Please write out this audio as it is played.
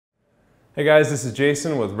Hey guys, this is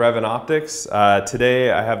Jason with Revant Optics.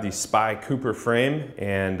 Today I have the Spy Cooper frame,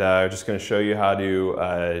 and I'm just going to show you how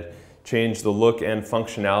to change the look and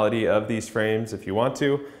functionality of these frames if you want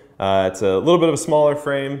to. It's a little bit of a smaller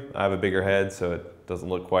frame. I have a bigger head, so it doesn't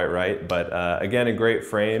look quite right, but again, a great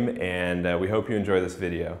frame, and we hope you enjoy this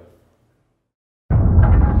video.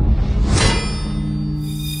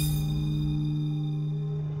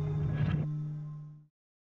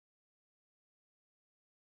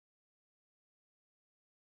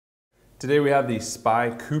 Today we have the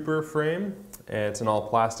Spy Cooper frame, and it's an all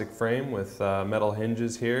plastic frame with metal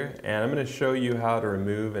hinges here, and I'm going to show you how to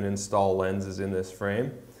remove and install lenses in this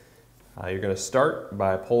frame. You're going to start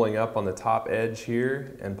by pulling up on the top edge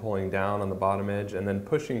here and pulling down on the bottom edge, and then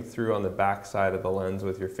pushing through on the back side of the lens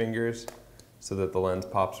with your fingers so that the lens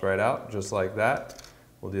pops right out, just like that.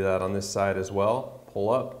 We'll do that on this side as well.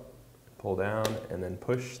 Pull up, pull down, and then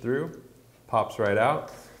push through. Pops right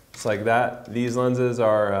out. Just like that. These lenses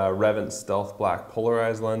are Revant Stealth Black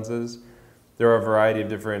polarized lenses. There are a variety of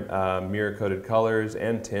different mirror-coated colors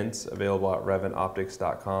and tints available at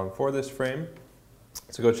revantoptics.com for this frame.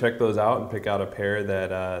 So go check those out and pick out a pair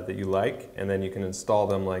that you like, and then you can install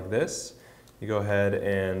them like this. You go ahead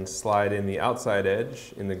and slide in the outside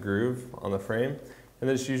edge in the groove on the frame, and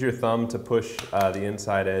then just use your thumb to push the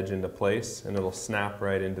inside edge into place, and it'll snap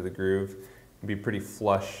right into the groove. Be pretty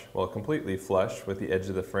flush, well, completely flush with the edge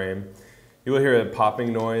of the frame. You will hear a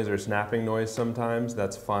popping noise or snapping noise sometimes.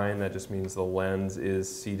 That's fine. That just means the lens is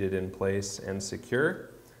seated in place and secure.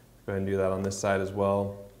 Go ahead and do that on this side as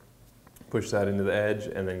well. Push that into the edge,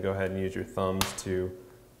 and then go ahead and use your thumbs to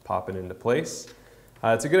pop it into place.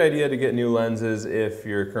 It's a good idea to get new lenses if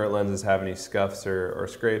your current lenses have any scuffs or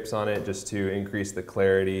scrapes on it, just to increase the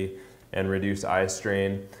clarity and reduce eye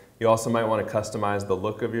strain. You also might want to customize the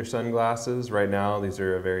look of your sunglasses. Right now, these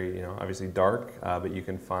are very, obviously dark, but you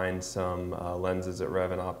can find some lenses at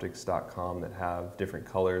revantoptics.com that have different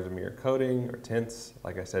colors of mirror coating or tints,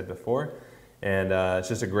 like I said before. And it's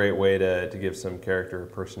just a great way to give some character or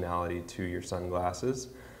personality to your sunglasses.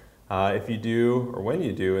 If you do, or when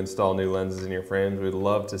you do, install new lenses in your frames, we'd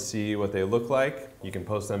love to see what they look like. You can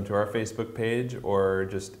post them to our Facebook page, or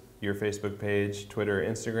just your Facebook page, Twitter,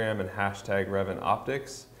 Instagram, and hashtag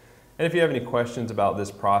RevantOptics. And if you have any questions about this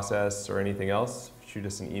process or anything else, shoot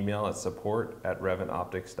us an email at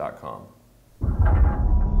support@revantoptics.com.